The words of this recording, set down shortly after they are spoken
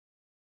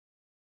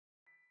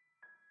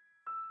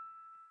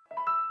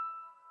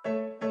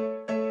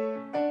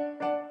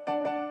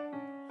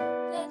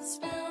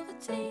Spill the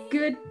tea.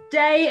 Good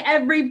day,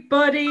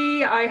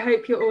 everybody. I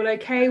hope you're all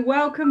okay.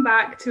 Welcome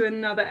back to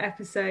another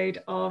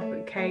episode of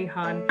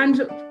K-Hun.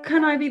 And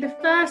can I be the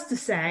first to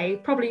say,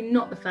 probably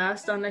not the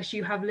first unless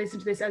you have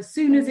listened to this as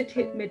soon as it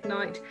hit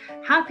midnight,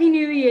 Happy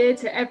New Year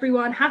to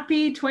everyone.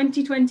 Happy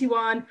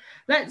 2021.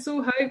 Let's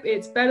all hope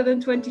it's better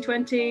than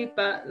 2020,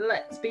 but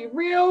let's be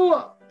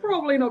real,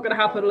 probably not going to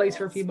happen at least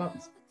for a few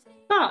months.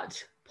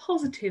 But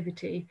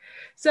positivity.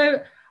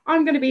 So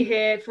I'm going to be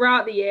here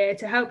throughout the year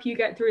to help you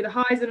get through the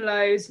highs and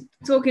lows,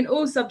 talking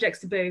all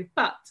subjects taboo.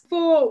 But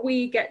before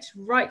we get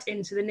right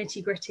into the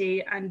nitty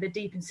gritty and the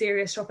deep and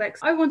serious topics,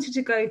 I wanted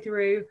to go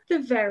through the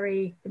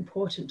very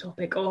important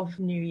topic of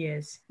New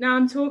Year's. Now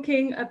I'm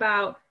talking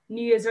about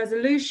New Year's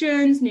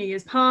resolutions, New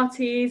Year's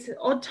parties,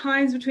 odd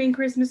times between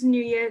Christmas and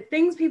New Year,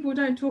 things people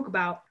don't talk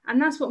about.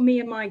 And that's what me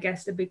and my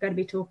guest are going to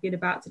be talking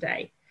about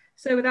today.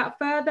 So without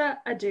further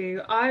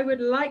ado, I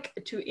would like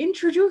to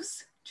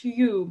introduce to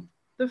you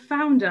the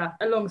founder,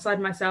 alongside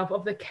myself,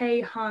 of the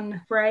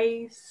K-Hun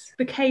phrase,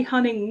 the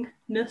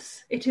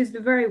K-Hunningness. It is the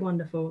very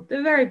wonderful,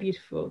 the very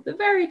beautiful, the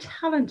very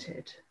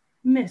talented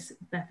Miss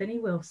Bethany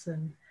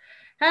Wilson.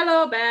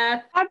 Hello,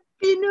 Beth. Happy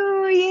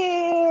New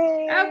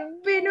Year!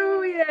 Happy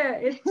New Year!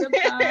 It's a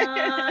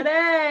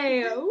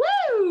party!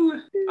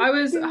 Woo! I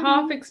was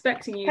half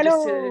expecting you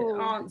just to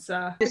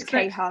answer. Just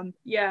K-Hun.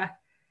 Yeah.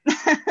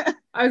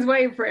 I was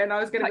waiting for it and I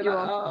was going to be like,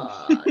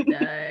 oh,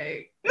 no.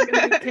 I'm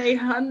going to be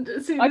K-Hun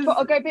as soon as... I thought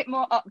I'll go a bit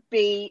more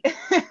upbeat.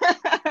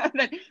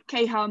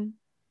 K-Hun.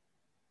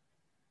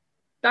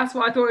 That's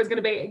what I thought it was going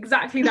to be.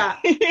 Exactly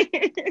that.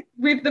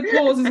 With the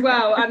pause as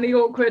well and the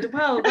awkward,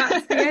 well,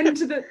 that's the end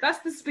of that's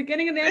the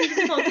beginning and the end of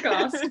the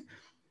podcast.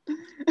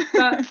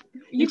 But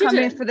you come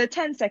in for the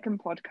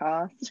 10-second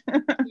podcast.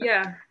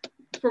 Yeah.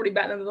 It's probably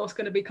better than what's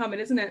going to be coming,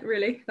 isn't it,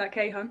 really? That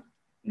K-Hun.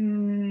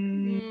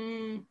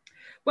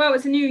 Well,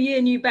 it's a new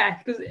year, new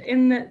Beth, because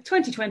in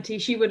 2020,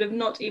 she would have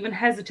not even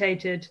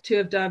hesitated to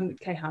have done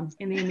K-Hun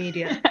in the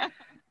immediate.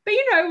 But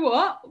you know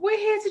what? We're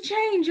here to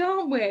change,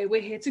 aren't we? We're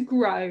here to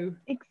grow.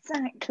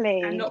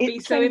 Exactly. And not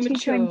be so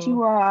immature.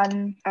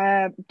 2021.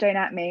 Don't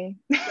at me.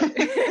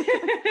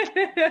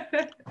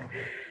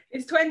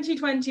 It's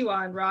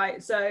 2021,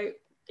 right? So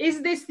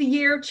is this the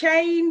year of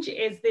change?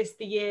 Is this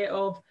the year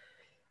of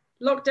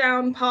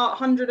lockdown part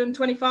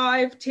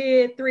 125,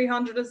 tier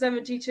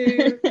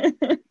 372?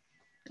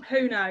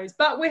 Who knows?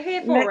 But we're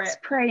here for it. Let's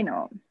pray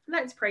not.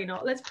 Let's pray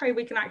not. Let's pray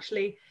we can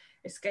actually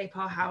escape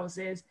our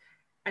houses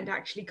and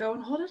actually go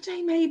on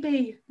holiday,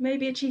 maybe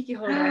a cheeky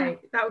holiday.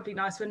 That would be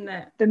nice, wouldn't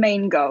it? The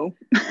main goal.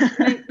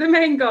 The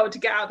main goal, to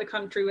get out of the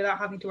country without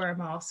having to wear a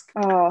mask.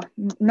 Oh,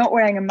 not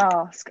wearing a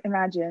mask.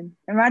 Imagine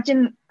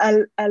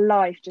a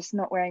life just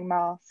not wearing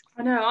masks.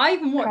 I know. I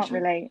even watch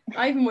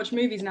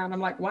movies now and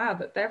I'm like, wow,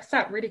 but they're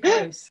sat really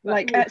close.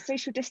 Like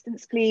social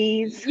distance,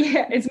 please.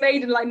 Yeah, it's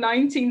made in like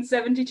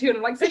 1972 and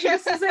I'm like, social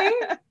distancing?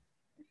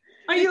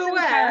 Are you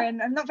aware? Karen,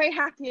 I'm not very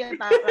happy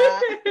about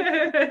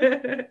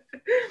that.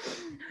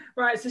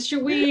 Right, so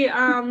should we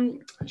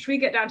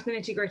get down to the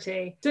nitty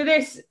gritty? So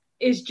this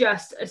is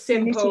just a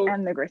simple... The nitty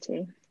and the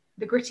gritty.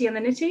 The gritty and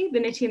the nitty? The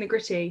nitty and the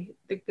gritty.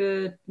 The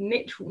nitty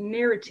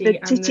The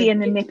titty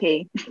and the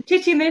nippy.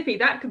 Titty and the nippy,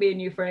 that could be a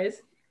new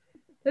phrase.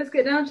 Let's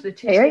get down to the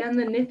titty and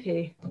the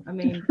nippy. I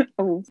mean...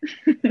 Oh.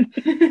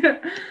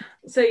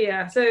 So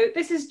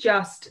this is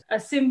just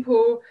a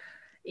simple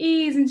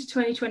ease into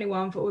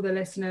 2021 for all the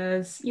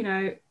listeners, you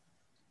know.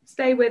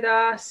 Stay with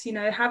us, you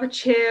know, have a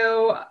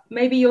chill.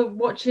 Maybe you're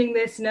watching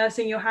this,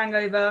 nursing your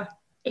hangover.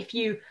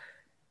 We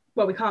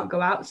can't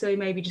go out, so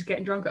maybe just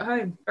getting drunk at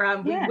home.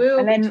 And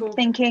then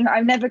thinking,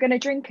 I'm never going to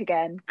drink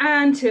again.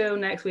 Until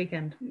next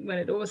weekend, when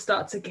it all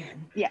starts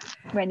again. Yeah,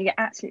 when you get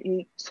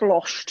absolutely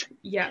sloshed.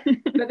 Yeah,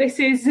 but this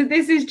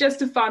is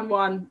just a fun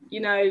one, you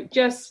know,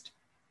 just...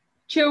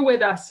 chill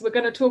with us. We're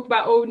going to talk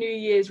about all New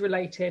Year's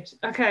related.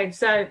 Okay,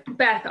 so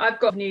Beth, I've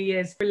got New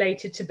Year's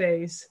related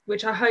taboos,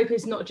 which I hope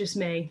is not just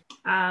me.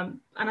 And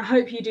I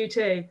hope you do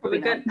too. But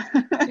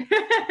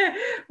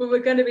we're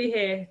going to be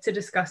here to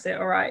discuss it,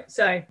 all right?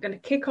 So I'm going to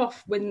kick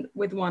off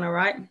with one, all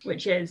right?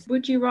 Which is,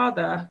 would you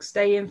rather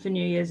stay in for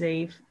New Year's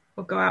Eve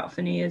or go out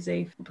for New Year's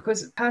Eve?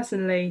 Because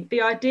personally,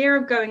 the idea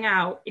of going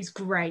out is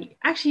great.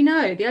 Actually,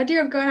 no, the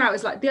idea of going out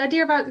is like, the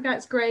idea of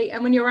that's great.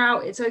 And when you're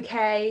out, it's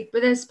okay.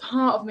 But there's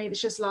part of me that's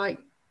just like,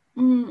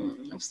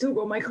 I've still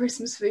got my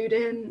Christmas food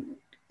in.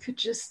 Could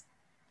just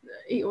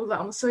eat all that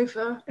on the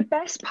sofa. The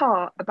best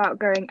part about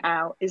going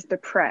out is the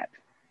prep.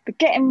 The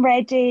getting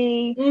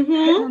ready,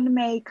 putting on the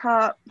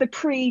makeup, the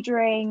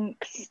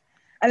pre-drinks.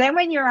 And then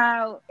when you're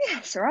out, yeah,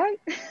 it's all right.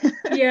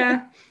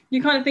 Yeah.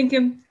 You're kind of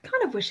thinking,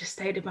 kind of wish I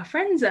stayed with my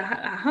friends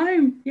at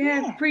home.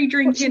 Yeah,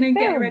 pre-drinking and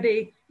getting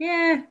ready.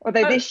 Yeah.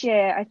 Although this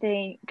year, I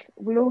think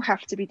we'll all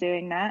have to be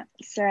doing that.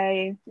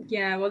 So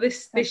yeah, well,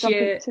 this something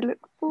year to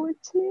look forward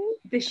to.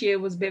 This year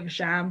was a bit of a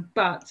sham,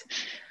 but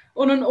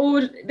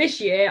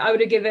this year I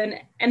would have given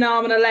an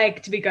arm and a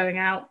leg to be going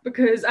out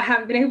because I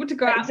haven't been able to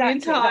go out the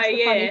entire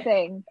year. Funny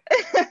thing.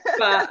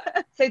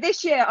 But so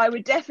this year I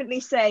would definitely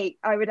say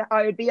I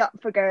would be up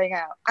for going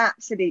out,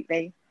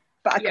 absolutely,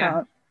 but I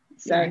can't.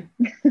 So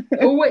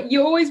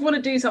you always want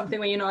to do something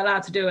when you're not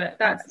allowed to do it.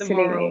 That's the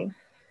moral.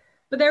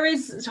 But there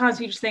is times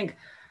where you just think,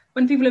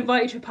 when people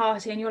invite you to a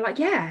party and you're like,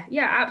 yeah,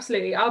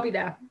 absolutely, I'll be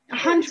there,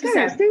 100%.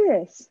 Let's do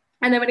this.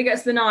 And then when it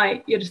gets to the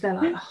night, you're just there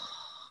like,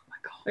 oh my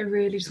God, I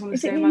really just want to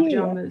stay in my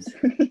pajamas.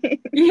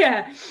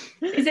 Yeah.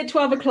 Is it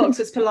 12 o'clock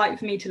so it's polite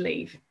for me to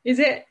leave? Is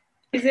it?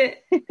 No?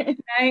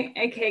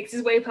 Okay, because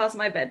it's way past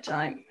my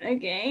bedtime.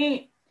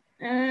 Okay.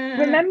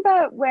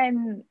 Remember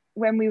when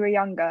we were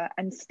younger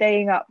and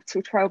staying up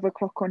till 12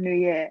 o'clock on New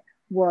Year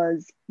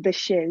was the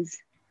shiz?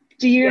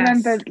 Do you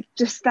remember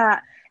just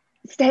that?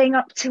 Staying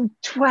up till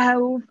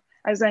 12?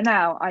 As I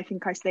now, I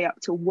think I stay up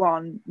till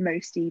 1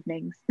 most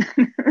evenings.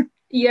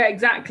 Yeah,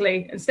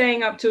 exactly. And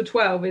staying up till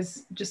 12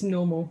 is just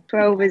normal.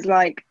 12 is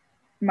like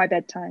my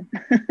bedtime.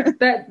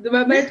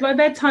 My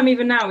bedtime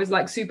even now is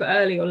like super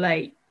early or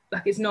late.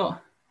 Like it's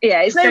not.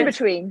 Yeah, it's no in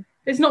between.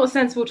 It's not a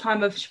sensible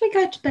time of, should we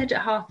go to bed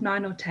at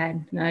 9:30 or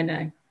 10?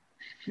 No.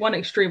 One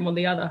extreme or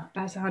the other.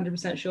 That's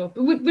 100% sure.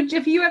 But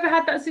have you ever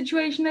had that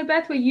situation though,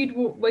 Beth, where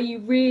you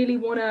really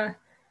want to,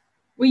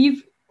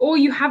 or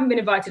you haven't been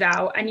invited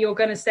out and you're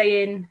going to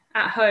stay in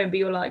at home, but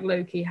you're like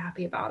low-key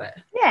happy about it?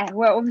 Yeah,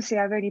 well, obviously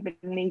I've only been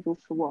legal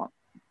for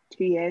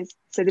 2 years?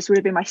 So this would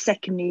have been my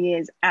second New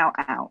Year's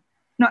out.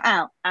 Not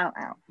out.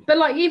 But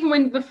like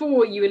even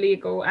before you were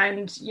legal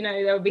and,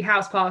 there would be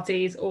house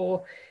parties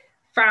or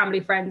family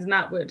friends and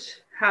that would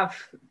have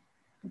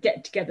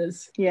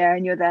get-togethers. Yeah,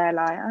 and you're there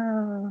like,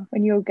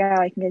 when you're a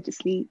girl, I can go to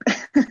sleep.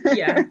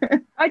 Yeah.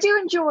 I do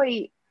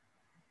enjoy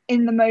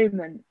in the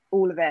moment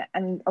all of it.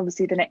 And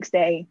obviously the next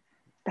day,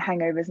 the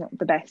hangover is not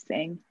the best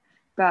thing.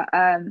 But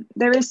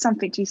there is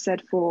something to be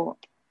said for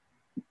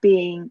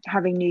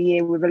having New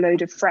Year with a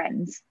load of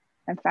friends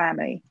and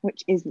family,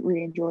 which is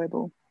really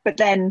enjoyable. But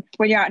then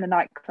when you're out in a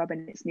nightclub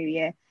and it's New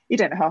Year, you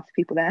don't know half the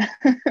people there.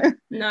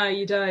 No,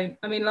 you don't.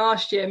 I mean,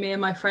 last year, me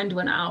and my friend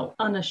went out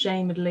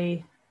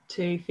unashamedly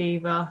to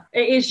Fever.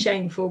 It is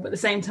shameful, but at the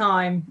same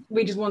time,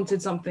 we just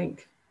wanted something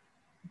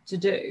to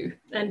do.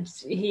 And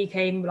he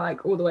came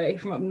like all the way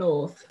from up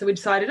north. So we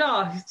decided,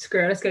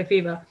 screw it, let's go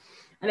Fever.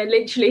 And it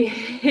literally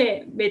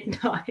hit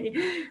midnight.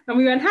 And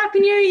we went, Happy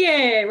New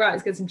Year! Right,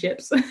 let's get some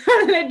chips. And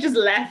it just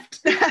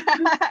left.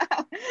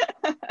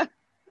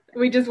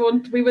 We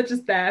were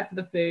just there for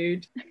the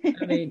food.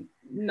 I mean,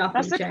 nothing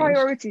That's the changed.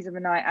 Priorities of a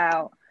night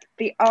out.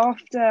 The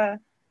after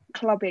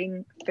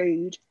clubbing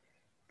food,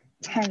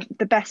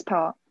 the best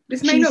part.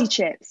 Cheesy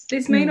chips.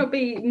 This may not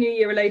be New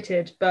Year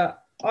related,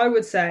 but I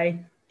would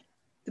say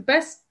the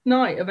best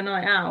night of a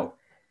night out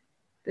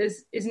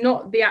is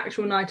not the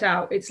actual night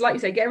out. It's like you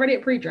say, get ready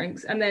at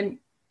pre-drinks and then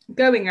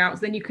going out,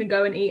 so then you can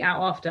go and eat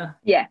out after.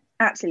 Yeah,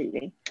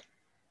 absolutely.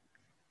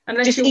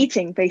 Unless just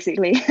eating,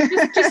 basically.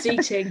 Just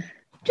eating.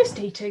 Just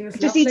eating. That's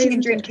just lovely, eating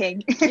and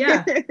drinking.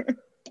 Yeah.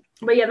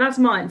 But yeah, that's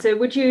mine. So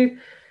would you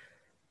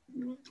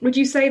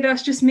say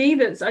that's just me?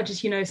 That's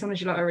sometimes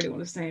you're like, I really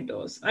want to stay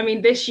indoors. I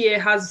mean, this year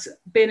has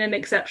been an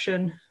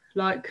exception.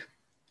 Like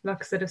I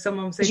said, if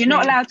someone was saying you're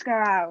not allowed to go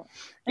out.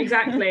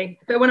 Exactly.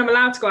 But when I'm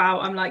allowed to go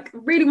out, I'm like,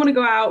 really want to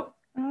go out.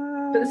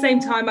 But at the same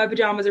time, my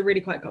pajamas are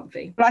really quite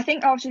comfy. Well, I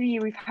think after the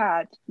year we've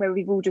had, where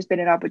we've all just been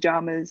in our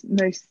pajamas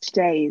most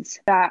days,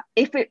 that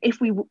if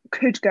we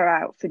could go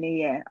out for New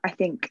Year, I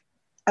think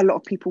a lot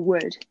of people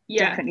would.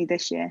 Definitely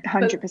this year,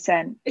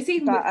 100%. It's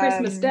even with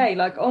Christmas Day.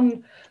 Like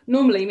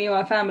normally, me and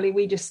my family,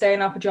 we just stay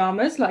in our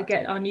pajamas, like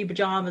get our new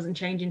pajamas and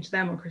change into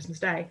them on Christmas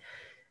Day.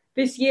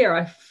 This year,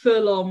 I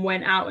full on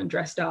went out and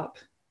dressed up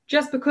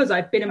just because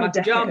I've been in my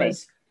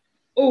pajamas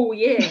all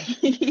year.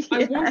 Yeah.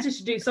 I wanted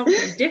to do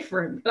something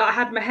different. Like I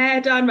had my hair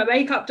done, my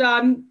makeup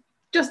done,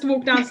 just to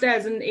walk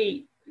downstairs and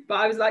eat. But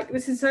I was like,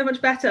 this is so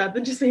much better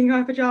than just being in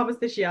my pajamas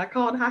this year. I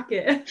can't hack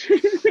it.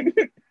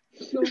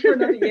 Not for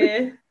another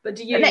year. But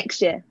do you? But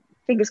next year.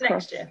 Fingers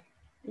crossed. Next year.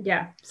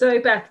 Yeah. So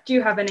Beth, do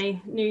you have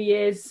any New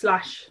Year's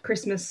 /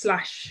 Christmas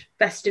 /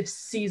 festive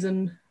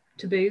season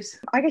taboos?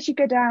 I guess you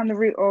go down the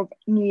route of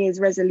New Year's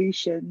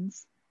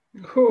resolutions.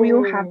 Ooh. We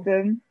all have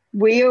them.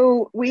 We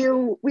all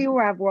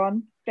have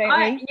one,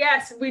 don't we?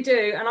 Yes, we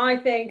do. And I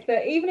think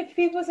that even if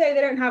people say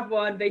they don't have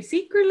one, they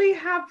secretly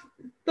have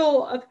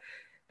thought of.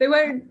 They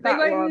won't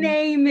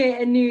name it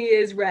a New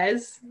Year's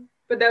res,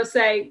 but they'll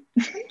say,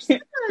 I'm just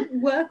going to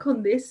work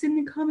on this in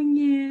the coming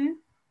year.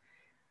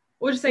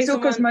 Or just say, it's all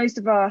because most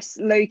of us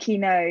low-key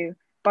know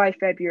by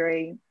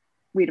February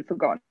we'd have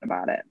forgotten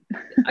about it.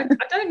 I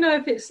don't know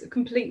if it's a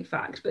complete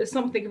fact, but it's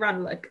something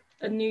around like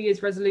a New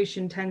Year's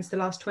resolution tends to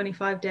last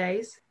 25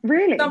 days.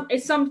 Really?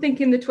 It's something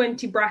in the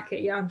 20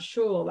 bracket. Yeah, I'm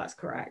sure that's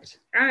correct.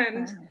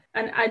 And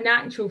an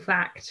actual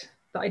fact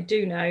that I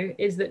do know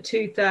is that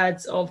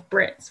 2/3 of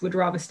Brits would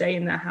rather stay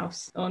in their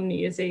house on New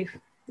Year's Eve,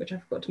 which I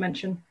forgot to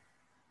mention.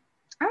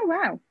 Oh,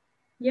 wow.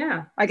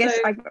 Yeah.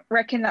 I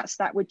reckon that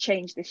stat would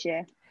change this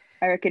year.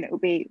 I reckon it will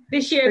be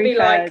this year. It'd be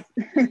like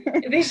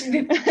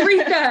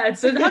 3/3,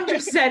 so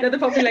 100% of the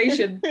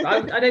population.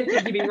 I don't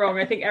think you'd be wrong.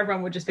 I think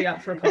everyone would just be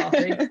up for a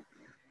party,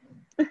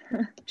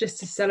 just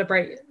to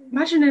celebrate.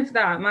 Imagine if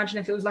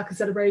it was like a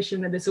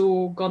celebration and it's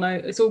all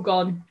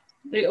gone.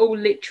 It all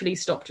literally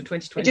stopped in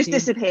 2020. It just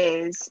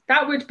disappears.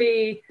 That would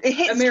be It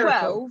hits a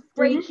miracle. 12.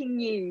 Breaking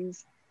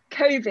news.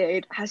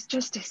 COVID has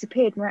just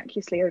disappeared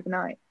miraculously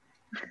overnight.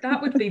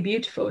 That would be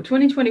beautiful.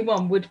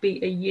 2021 would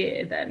be a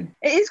year then.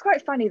 It is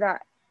quite funny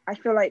that I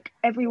feel like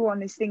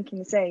everyone is thinking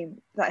the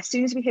same, that as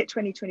soon as we hit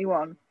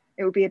 2021,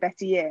 it will be a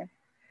better year.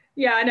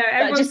 Yeah, I know.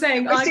 Everyone's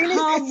saying, I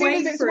can't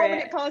wait for it. 1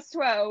 minute past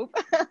 12.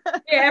 Yeah,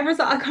 everyone's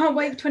like, I can't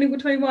wait for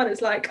 2021.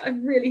 It's like, I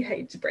really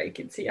hate to break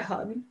it to you,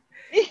 hun.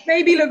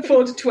 Maybe look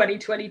forward to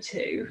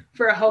 2022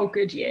 for a whole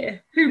good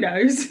year. Who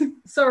knows?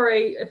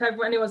 Sorry if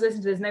anyone's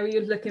listening to this, maybe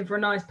you're looking for a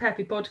nice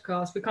peppy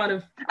podcast. We kind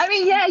of... I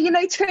mean, yeah,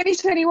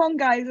 2021,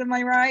 guys, am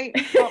I right?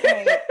 Can't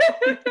wait.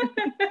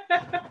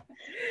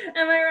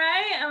 Am I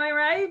right? Am I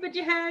right? Put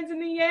your hands in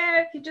the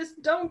air if you just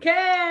don't care.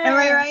 Am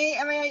I right?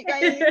 Am I right,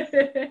 guys?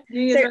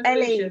 New Year's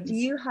resolutions. Ellie, do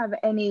you have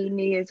any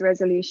New Year's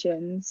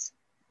resolutions?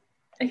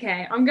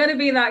 Okay, I'm going to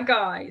be that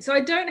guy. So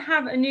I don't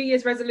have a New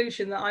Year's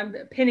resolution that I'm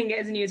pinning it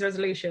as a New Year's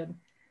resolution.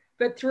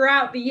 But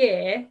throughout the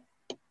year,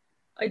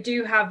 I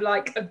do have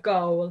like a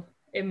goal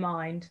in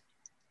mind.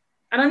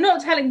 And I'm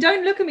not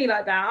don't look at me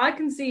like that. I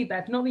can see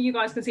Beth, not that you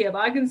guys can see her,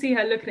 but I can see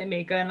her looking at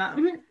me going like,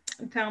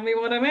 tell me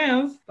what it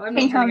is. But I'm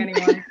not telling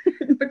anyone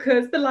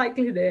because the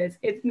likelihood is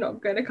it's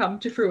not going to come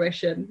to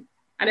fruition.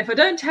 And if I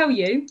don't tell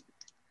you,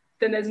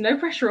 then there's no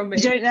pressure on me.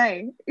 You don't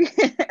know.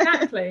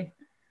 Exactly.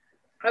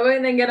 I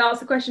won't then get asked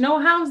the question, oh,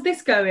 how's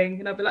this going?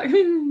 And I'll be like,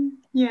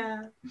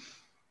 yeah,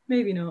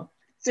 maybe not.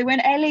 So when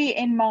Ellie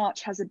in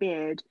March has a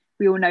beard,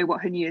 we all know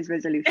what her New Year's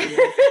resolution is.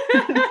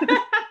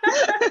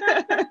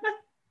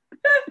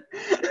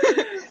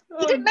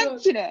 You didn't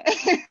mention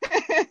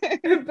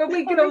it. But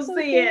we can all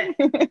see it.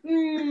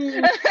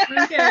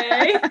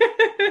 Okay.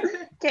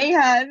 Okay,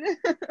 hun.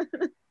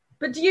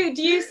 But do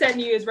you set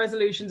New Year's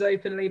resolutions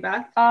openly,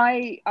 Beth?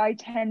 I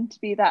tend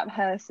to be that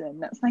person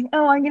that's like,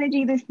 oh, I'm going to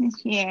do this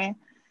year.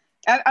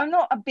 I'm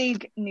not a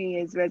big New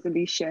Year's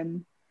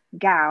resolution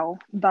gal,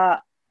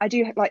 but I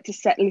do like to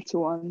set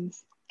little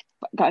ones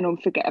that I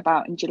normally forget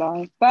about in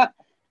July. But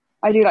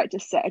I do like to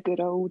set a good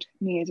old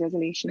New Year's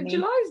resolution. But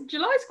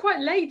July's quite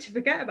late to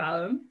forget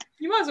about them.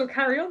 You might as well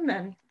carry on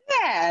then.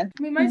 Yeah.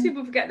 I mean, most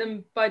people forget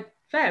them by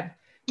Feb.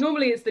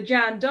 Normally it's the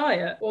Jan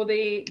diet or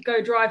the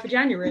go dry for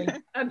January.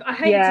 I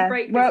hate to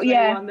break this to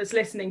anyone that's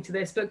listening to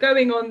this, but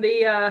going on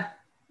the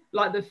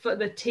like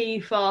the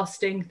tea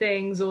fasting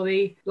things or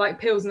the like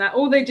pills and that,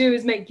 all they do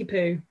is make you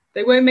poo.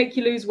 They won't make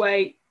you lose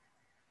weight.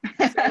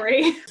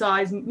 Sorry.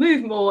 Size,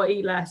 move more,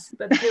 eat less,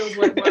 but the pills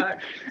won't work. Sorry.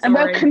 And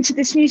welcome to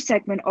this new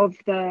segment of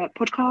the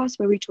podcast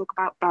where we talk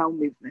about bowel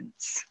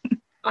movements.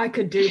 I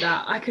could do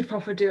that. I could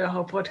probably do a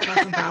whole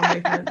podcast on bowel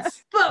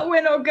movements, but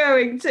we're not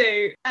going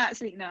to.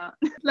 Absolutely not.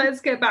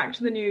 Let's get back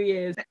to the New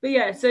Year's. But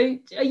yeah, so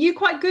are you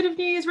quite good at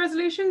New Year's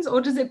resolutions,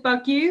 or does it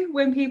bug you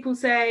when people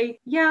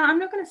say, yeah, I'm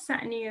not going to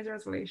set a New Year's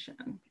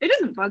resolution? It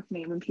doesn't bug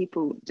me when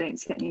people don't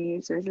set New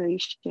Year's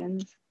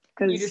resolutions.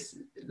 You just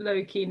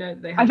low-key know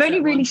they have. I've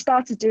only really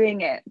started doing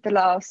it the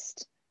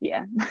last...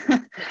 Yeah.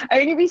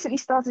 I only recently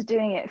started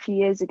doing it a few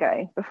years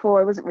ago.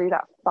 Before I wasn't really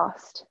that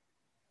fussed.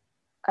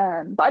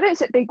 But I don't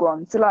set big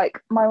ones. So like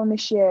my one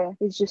this year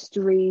is just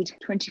to read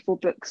 24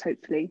 books,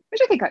 hopefully,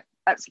 which I think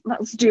that's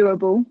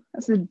doable.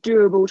 That's a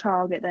doable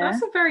target there.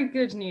 That's a very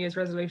good New Year's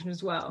resolution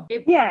as well.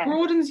 It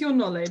broadens your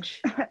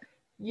knowledge.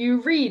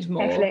 You read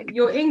more. Netflix.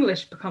 Your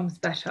English becomes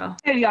better.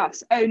 Oh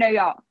yes. Oh no,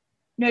 yeah.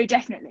 No,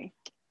 definitely.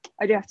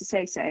 I do have to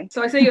say so.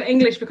 So I say your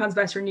English becomes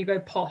better and you go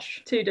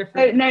posh. Two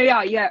different. Oh no,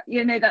 yeah.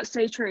 You know, that's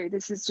so true.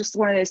 This is just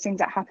one of those things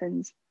that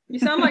happens. You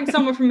sound like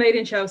someone from Made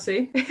in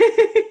Chelsea.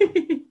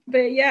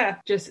 But yeah,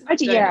 I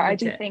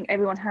do think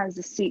everyone has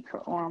a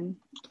secret one.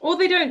 Or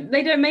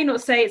they may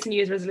not say it's a New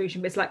Year's resolution,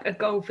 but it's like a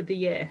goal for the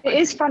year. It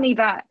is funny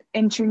that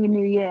entering a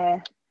new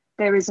year,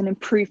 there is an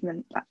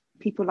improvement that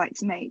people like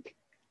to make.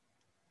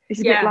 It's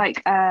a bit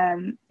like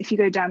if you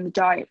go down the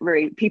diet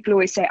route, people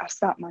always say, I'll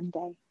start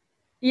Monday.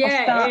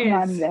 Yeah, I'll start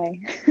Monday.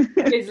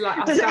 It's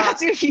like, doesn't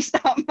matter if you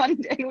start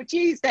Monday or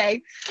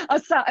Tuesday.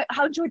 I'll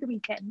enjoy the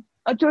weekend.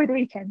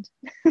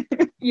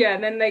 Yeah,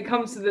 and then it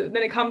comes to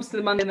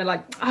the Monday and they're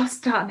like, I'll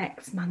start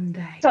next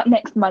Monday.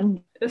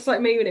 It's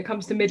like me when it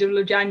comes to middle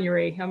of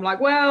January. I'm like,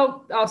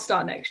 well, I'll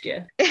start next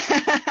year.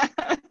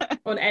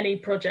 On any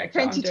project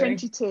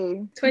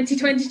 2022.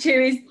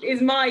 2022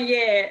 is my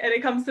year, and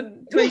it comes to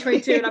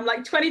 2022 and I'm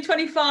like,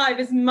 2025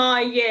 is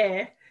my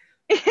year.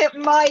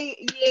 My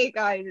year,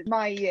 guys,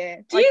 my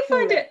year. Do you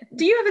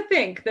ever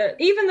think that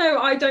even though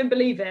I don't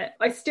believe it,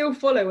 I still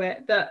follow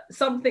it, that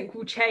something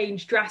will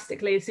change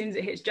drastically as soon as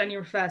it hits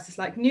January 1st? It's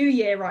like New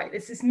Year, right?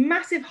 There's this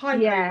massive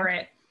hype over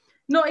it.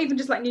 Not even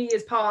just like New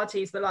Year's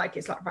parties, but like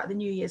it's like, right, the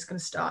New Year's going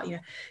to start,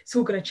 it's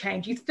all going to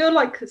change. You feel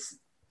like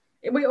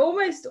we're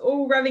almost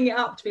all revving it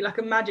up to be like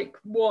a magic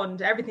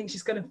wand. Everything's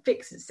just going to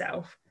fix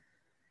itself.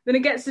 Then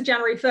it gets to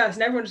January 1st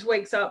and everyone just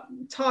wakes up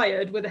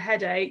tired with a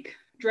headache,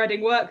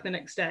 dreading work the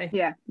next day.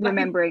 Yeah,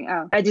 remembering,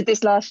 I did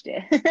this last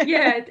year.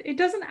 Yeah, it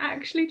doesn't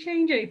actually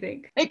change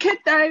anything. It could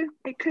though.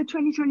 It could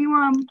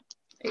 2021.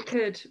 It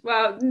could.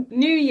 Well,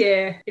 New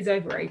Year is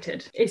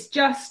overrated. It's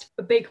just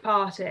a big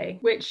party,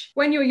 which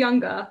when you're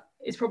younger,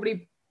 is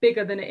probably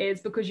bigger than it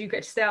is because you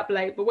get to stay up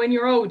late. But when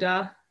you're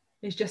older,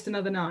 it's just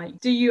another night.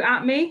 Do you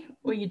at me,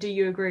 or do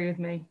you agree with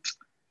me?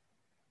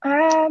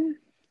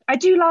 I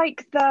do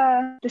like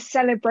the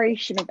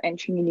celebration of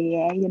entering a new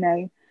year, you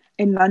know,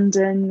 in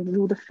London with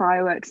all the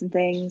fireworks and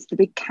things, the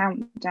big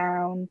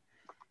countdown.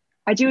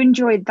 I do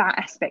enjoy that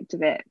aspect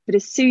of it. But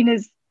as soon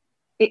as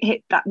it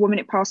hit that 1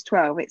 minute past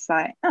 12, it's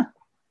like, oh,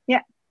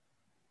 yeah,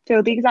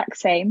 feel the exact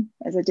same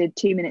as I did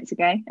 2 minutes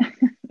ago.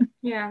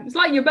 Yeah, it's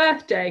like your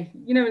birthday.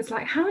 You know, it's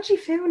like, how do you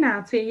feel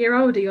now to be a year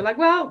older? You're like,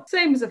 well,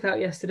 same as I felt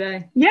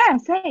yesterday. Yeah,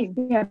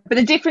 same. Yeah. But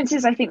the difference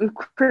is, I think, with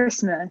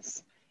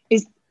Christmas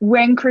is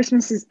when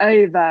Christmas is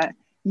over,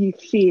 you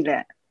feel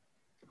it.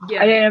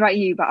 Yeah. I don't know about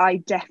you, but I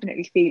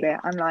definitely feel it.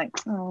 I'm like,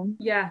 oh,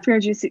 yeah,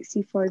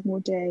 365 more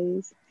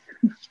days.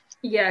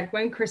 Yeah,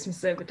 when Christmas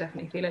is over,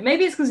 definitely feel it.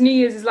 Maybe it's because New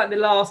Year's is like the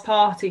last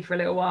party for a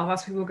little while.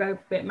 That's people go a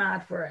bit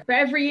mad for it. But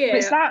every year... But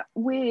it's that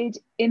weird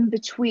in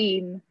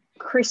between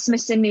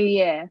Christmas and New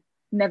Year,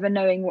 never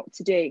knowing what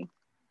to do.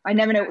 I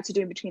never know what to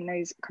do in between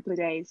those couple of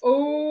days.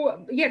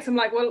 Oh, yes. I'm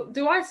like, well,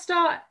 do I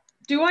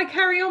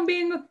carry on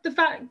being the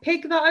fat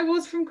pig that I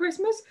was from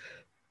Christmas?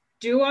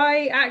 Do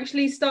I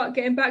actually start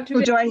getting back to...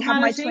 Or do I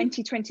have my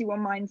 2021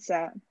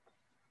 mindset?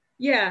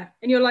 Yeah.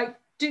 And you're like,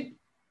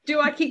 do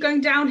I keep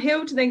going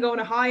downhill to then go on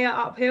a higher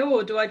uphill,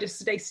 or do I just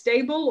stay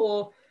stable,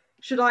 or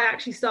should I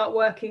actually start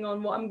working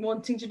on what I'm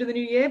wanting to do the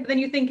new year? But then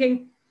you're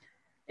thinking,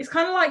 it's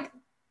kind of like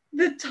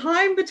the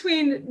time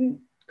between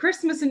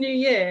Christmas and New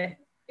Year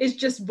is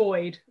just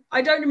void.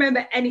 I don't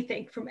remember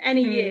anything from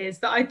any years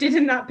that I did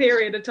in that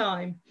period of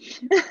time.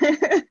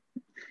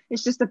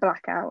 It's just a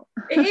blackout.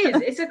 It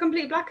is. It's a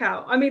complete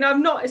blackout. I mean,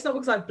 it's not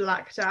because I've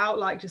blacked out,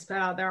 like, just put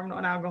out there, I'm not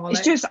an alcoholic.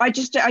 It's just,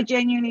 I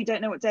genuinely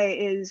don't know what day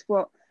it is,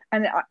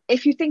 and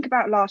if you think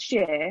about last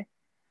year,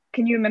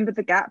 can you remember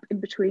the gap in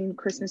between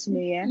Christmas and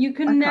New Year? You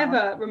can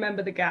never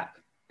remember the gap.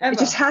 Ever.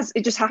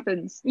 It just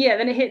happens. Yeah,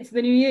 then it hits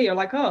the new year. You're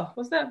like, oh,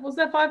 was there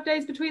 5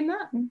 days between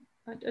that?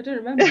 I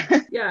don't remember.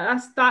 Yeah,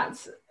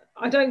 that's.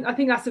 I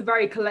think that's a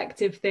very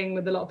collective thing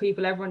with a lot of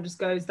people. Everyone just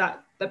goes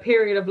that the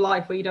period of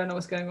life where you don't know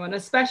what's going on,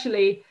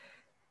 especially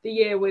the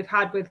year we've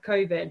had with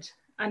COVID,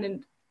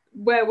 and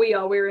where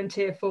we're in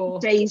tier 4.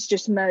 Days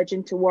just merge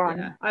into one.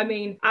 Yeah. I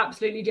mean,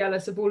 absolutely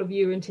jealous of all of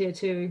you in tier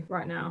 2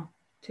 right now.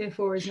 Tier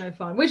 4 is no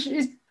fun, which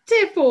is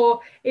tier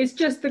 4 is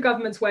just the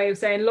government's way of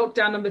saying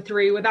lockdown number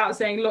 3 without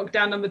saying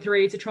lockdown number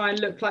 3 to try and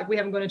look like we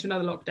haven't gone into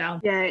another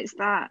lockdown. Yeah, it's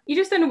that. You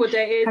just don't know what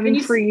day it is.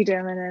 Having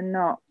freedom and then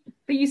not.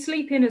 But you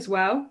sleep in as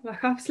well.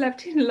 Like, I've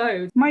slept in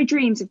loads. My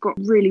dreams have got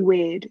really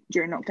weird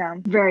during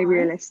lockdown. Very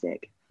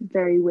realistic.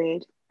 Very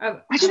weird. I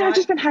don't know, I've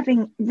just been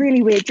having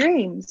really weird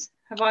dreams.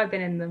 Have I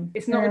been in them?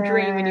 It's not a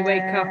dream when you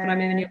wake up and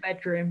I'm in your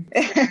bedroom.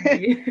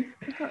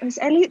 It's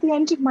Ellie at the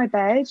end of my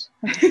bed.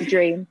 That's a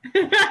dream.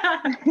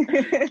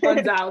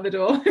 Runs out the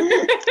door.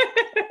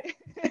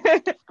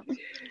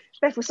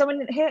 Therefore, someone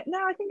didn't hear. No,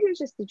 I think it was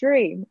just a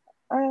dream.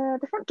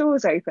 The front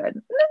door's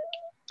open.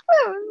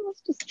 Oh,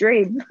 that's just a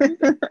dream.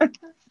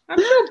 I'm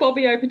sure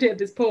Bobby opened it at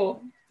this paw.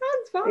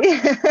 That's fine.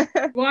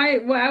 Yeah. Why?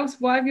 What else?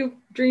 Why have your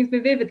dreams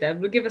been vivid then?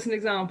 Well, give us an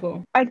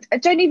example. I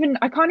can't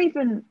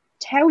even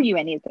tell you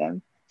any of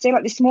them. So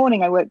like this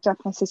morning I woke up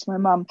and I said to my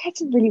mum, I had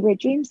some really weird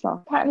dreams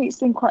last. Apparently it's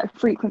been quite a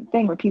frequent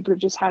thing where people have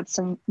just had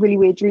some really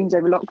weird dreams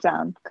over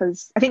lockdown,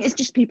 because I think it's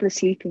just people are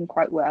sleeping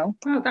quite well.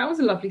 Oh, that was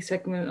a lovely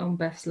segment on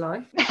Beth's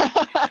life.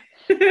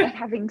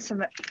 Having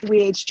some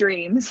weird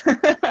dreams.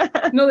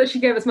 Not that she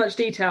gave us much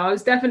detail. I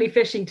was definitely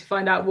fishing to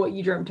find out what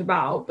you dreamt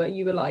about, but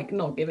you were like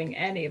not giving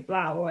any of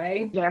that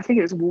away. Yeah, I think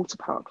it was a water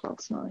park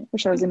last night.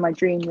 Wish I was in my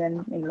dream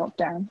then in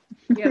lockdown.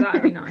 Yeah,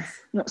 that'd be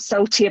nice. Not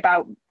salty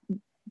about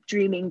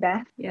dreaming,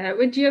 Beth. Yeah,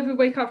 would you ever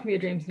wake up from your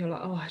dreams and you're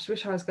like, oh, I just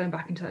wish I was going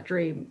back into that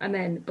dream, and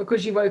then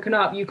because you've woken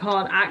up you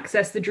can't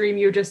access the dream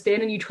you were just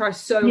in, and you try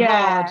so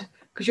hard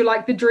because you're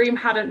like, the dream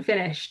hadn't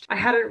finished, I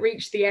hadn't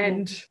reached the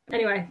end.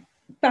 Anyway,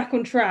 back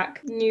on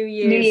track. New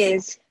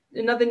Year's.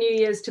 Another New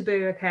Year's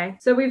taboo. Okay,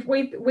 so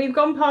we've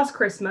gone past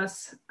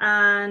Christmas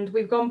and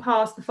we've gone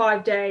past the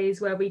 5 days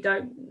where we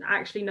don't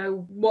actually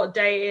know what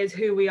day it is,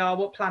 who we are,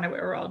 what planet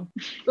we're on.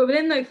 But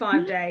within those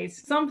 5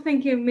 days,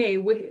 something in me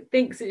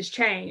thinks it's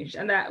changed,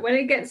 and that when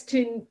it gets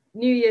to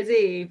New Year's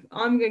Eve,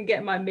 I'm going to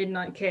get my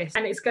midnight kiss,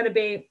 and it's going to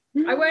be,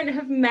 I won't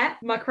have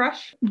met my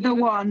crush. The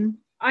one.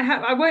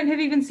 I won't have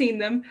even seen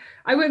them.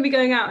 I won't be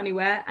going out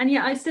anywhere, and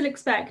yet I still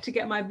expect to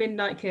get my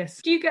midnight kiss.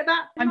 Do you get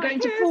that? I'm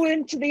going to fall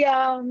into the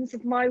arms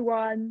of my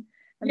one,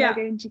 and they're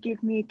going to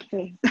give me a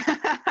kiss.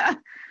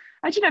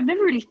 Actually, I've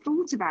never really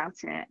thought about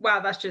it. Wow,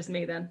 that's just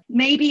me then.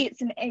 Maybe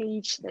it's an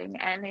age thing,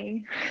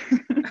 Ellie.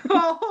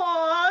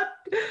 Oh,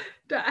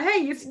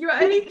 hey, you're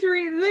only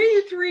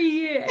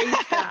 3-year age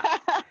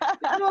gap.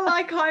 It's not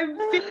like I'm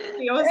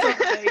 50 or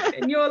something,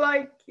 and you're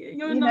like,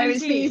 you're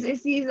 19.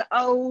 It's these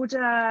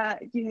older,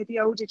 the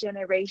older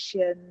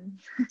generation.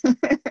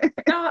 It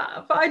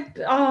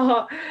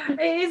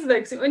is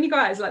though. So when you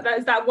guys like,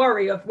 there's that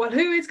worry of, well,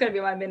 who is going to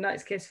be my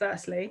midnight kiss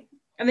firstly,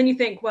 and then you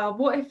think, well,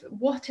 what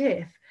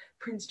if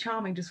Prince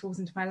Charming just falls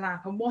into my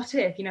lap, and what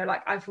if, you know,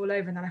 like I fall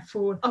over and then I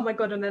fall, oh my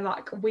god, and then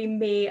like we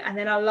meet and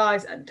then our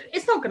lives, and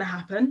it's not going to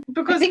happen.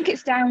 Because I think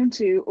it's down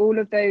to all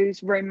of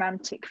those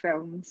romantic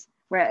films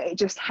where it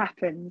just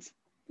happens.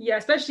 Yeah,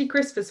 especially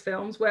Christmas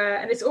films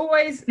and it's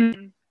always,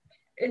 and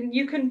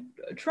you can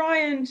try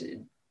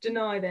and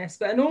deny this,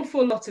 but an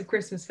awful lot of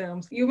Christmas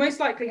films, you most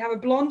likely have a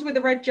blonde with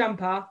a red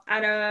jumper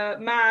and a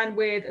man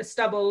with a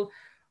stubble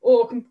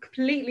or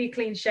completely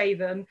clean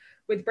shaven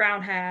with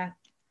brown hair,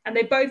 and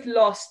they both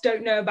lost,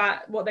 don't know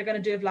about what they're going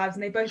to do with lives,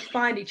 and they both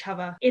find each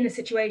other in a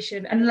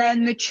situation and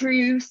learn the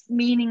true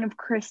meaning of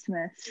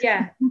Christmas.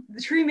 Yeah,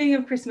 the true meaning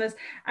of Christmas,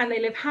 and they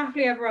live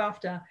happily ever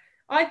after.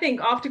 I think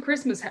after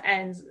Christmas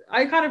ends,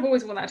 I kind of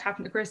always want that to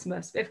happen to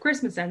Christmas. If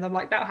Christmas ends, I'm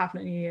like, that'll happen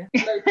in New Year.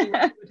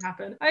 Would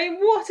happen. I mean,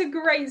 what a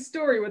great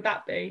story would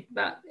that be?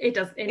 That it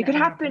does. It could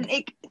happen.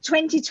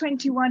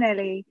 2021,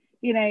 Ellie.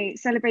 You know,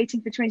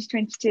 celebrating for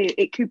 2022.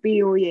 It could be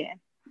your year.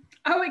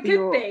 Oh, it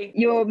could be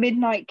your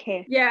midnight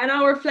kiss. Yeah, and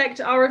I'll reflect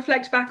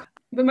back.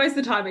 But most of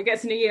the time, it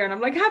gets a new year, and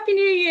I'm like, Happy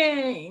New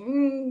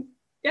Year.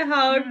 A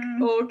hug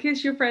or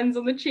kiss your friends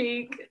on the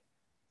cheek.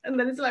 And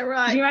then it's like,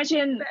 right. Can you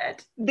imagine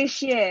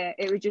this year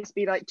it would just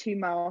be like 2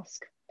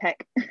 mask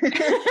peck.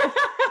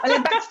 And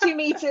then back to 2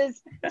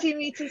 meters. 2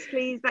 meters,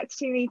 please. Back to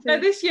 2 meters. No,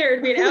 this year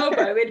it'd be an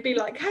elbow. It'd be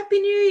like Happy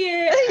New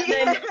Year. And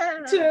then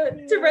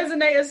to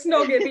resonate a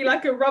snog, it'd be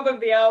like a rub of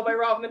the elbow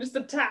rather than just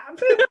a tap.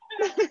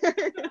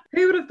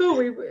 Who would have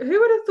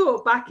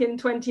thought back in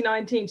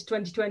 2019 to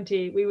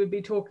 2020 we would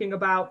be talking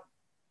about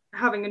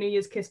having a New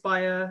Year's kiss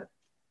by an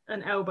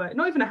elbow,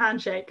 not even a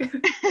handshake,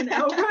 an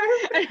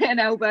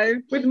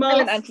elbow with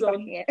masks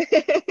on.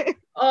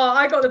 Oh,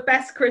 I got the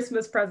best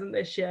Christmas present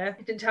this year.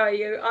 I didn't tell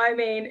you. I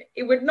mean,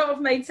 it would not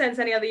have made sense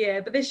any other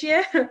year, but this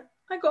year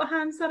I got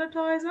hand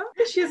sanitizer.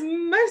 This year's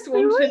most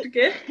wanted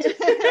gift.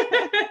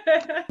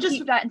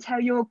 Keep that and tell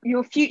your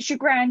future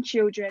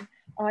grandchildren.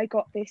 I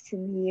got this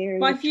in the year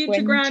my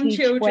future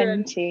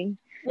grandchildren.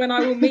 When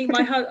I will meet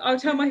I'll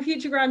tell my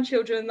future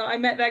grandchildren that I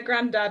met their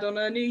granddad on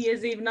a New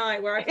Year's Eve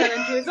night where I fell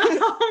into his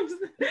arms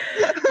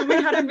and we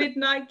had a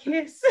midnight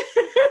kiss.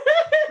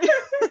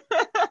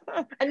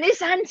 And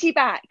this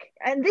anti-back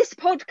and this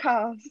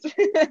podcast.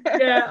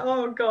 Yeah,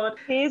 oh God.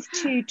 Here's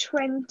to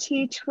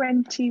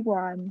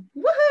 2021.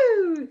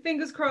 Woohoo!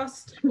 Fingers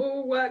crossed.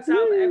 All works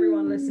out for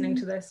everyone listening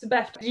to this.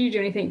 Beth, did you do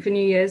anything for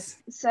New Year's?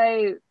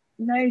 So,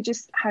 no,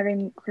 just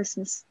having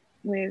Christmas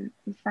with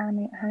the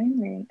family at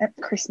home, really.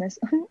 Christmas.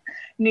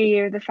 New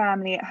Year with the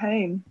family at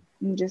home.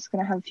 I'm just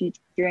going to have a few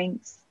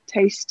drinks,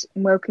 toast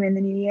and welcome in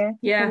the new year.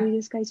 Yeah. And we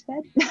just go to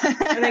bed.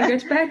 And then go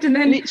to bed and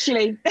then...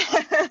 Literally.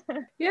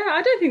 Yeah,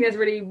 I don't think there's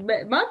really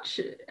much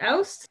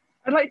else.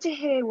 I'd like to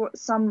hear what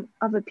some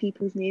other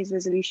people's New Year's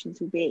resolutions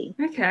will be.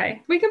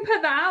 Okay. We can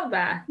put that out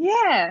there.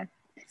 Yeah.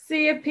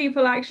 See if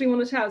people actually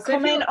want to tell. So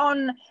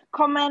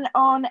comment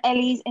on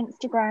Ellie's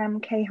Instagram,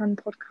 KHun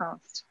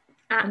Podcast.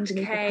 At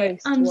K_Hun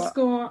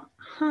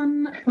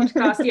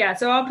podcast. Yeah,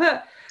 so I'll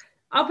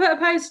put a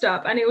post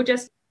up and it will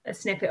just a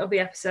snippet of the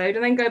episode,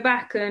 and then go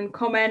back and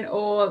comment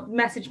or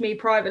message me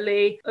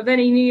privately of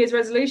any New Year's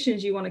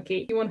resolutions you want to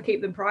keep. If you want to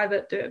keep them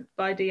private, do it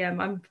by DM.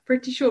 I'm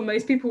pretty sure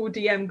most people will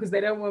DM because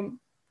they don't want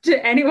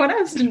anyone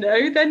else to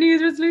know their New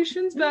Year's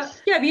resolutions.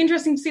 But yeah, it'd be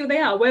interesting to see what they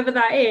are, whether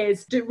that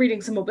is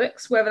reading some more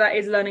books, whether that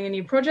is learning a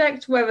new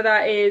project, whether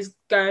that is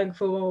going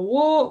for more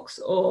walks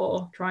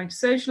or trying to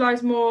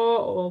socialize more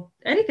or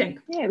anything.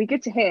 Yeah, it'd be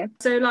good to hear.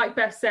 So like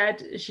Beth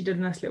said, she did a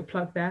nice little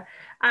plug there,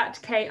 at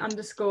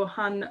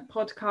K_Hun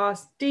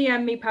podcast,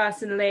 DM me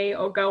personally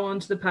or go on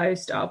to the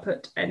post. I'll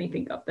put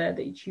anything up there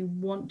that you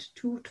want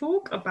to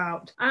talk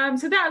about.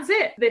 So that's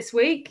it this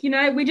week. You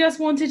know, we just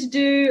wanted to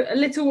do a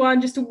little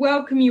one just to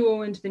welcome you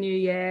all into the new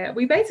year.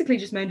 We basically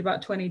just moaned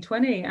about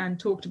 2020 and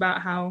talked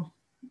about how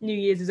New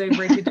Year's is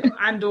overrated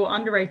and or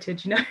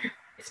underrated, you know.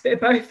 It's a bit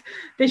of both.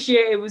 This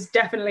year it was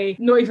definitely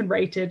not even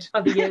rated.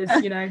 Other years,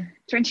 you know.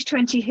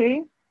 2020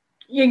 who?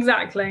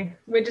 Exactly.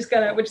 We're just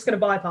gonna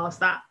bypass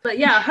that. But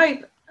yeah,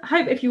 I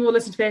hope if you all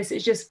listen to this,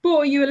 it's just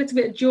brought you a little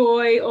bit of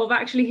joy of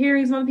actually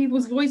hearing some other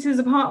people's voices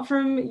apart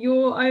from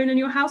your own and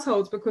your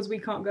households, because we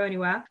can't go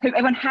anywhere. Hope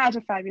everyone had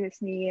a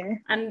fabulous new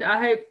year. And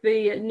I hope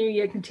the new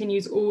year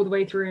continues all the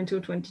way through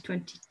until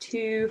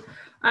 2022.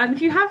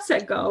 If you have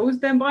set goals,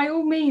 then by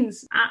all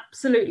means,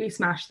 absolutely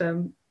smash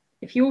them.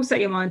 If you all set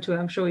your mind to it,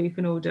 I'm sure you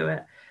can all do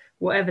it,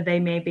 whatever they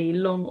may be,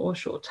 long or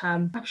short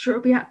term. I'm sure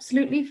it'll be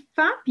absolutely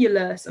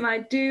fabulous. And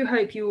I do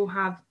hope you all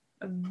have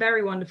a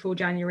very wonderful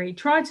January.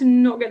 Try to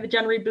not get the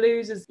January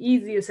blues, as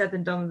easier said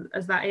than done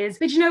as that is.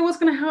 But you know what's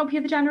going to help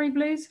you, the January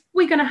blues?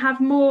 We're going to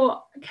have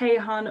more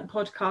KHun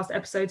podcast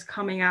episodes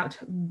coming out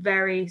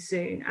very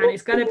soon. And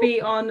it's going to be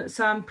on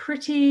some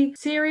pretty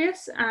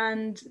serious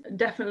and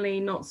definitely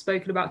not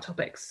spoken about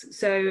topics.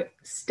 So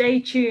stay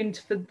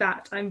tuned for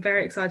that. I'm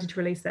very excited to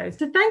release those.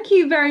 So thank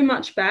you very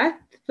much, Beth,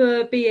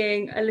 for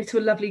being a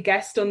little lovely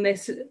guest on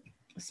this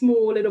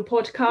small little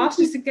podcast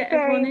just to get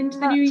everyone into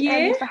the new year.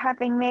 Thank you for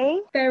having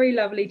me. Very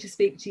lovely to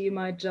speak to you,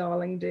 my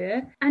darling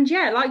dear. And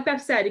yeah, like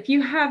Beth said, if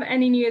you have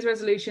any New Year's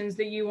resolutions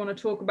that you want to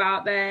talk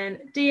about, then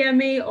DM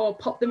me or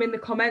pop them in the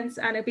comments,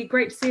 and it'd be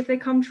great to see if they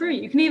come true.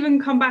 You can even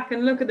come back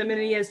and look at them in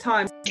a year's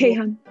time.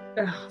 Kayhan.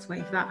 I was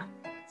waiting for that.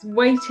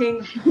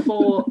 Waiting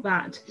for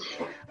that.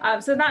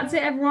 So that's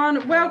it,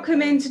 everyone.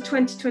 Welcome into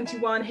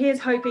 2021. Here's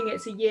hoping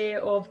it's a year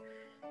of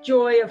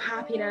joy, of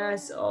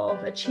happiness,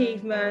 of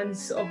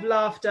achievements, of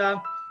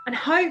laughter, and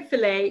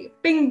hopefully,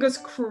 fingers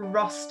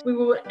crossed, we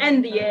will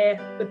end the year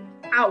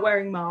without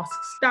wearing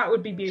masks. That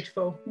would be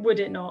beautiful,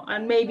 would it not?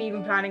 And maybe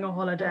even planning a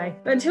holiday.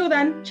 But until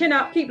then, chin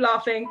up, keep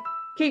laughing,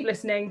 keep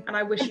listening, and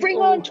I wish you bring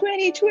all... on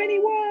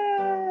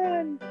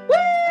 2021.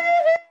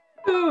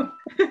 Woo!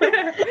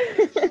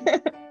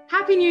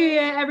 Happy New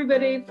Year,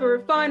 everybody, for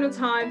a final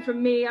time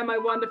from me and my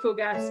wonderful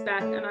guest,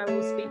 Beth, and I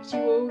will speak to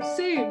you all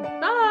soon.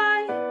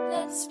 Bye!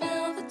 Let's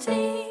spill the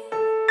tea.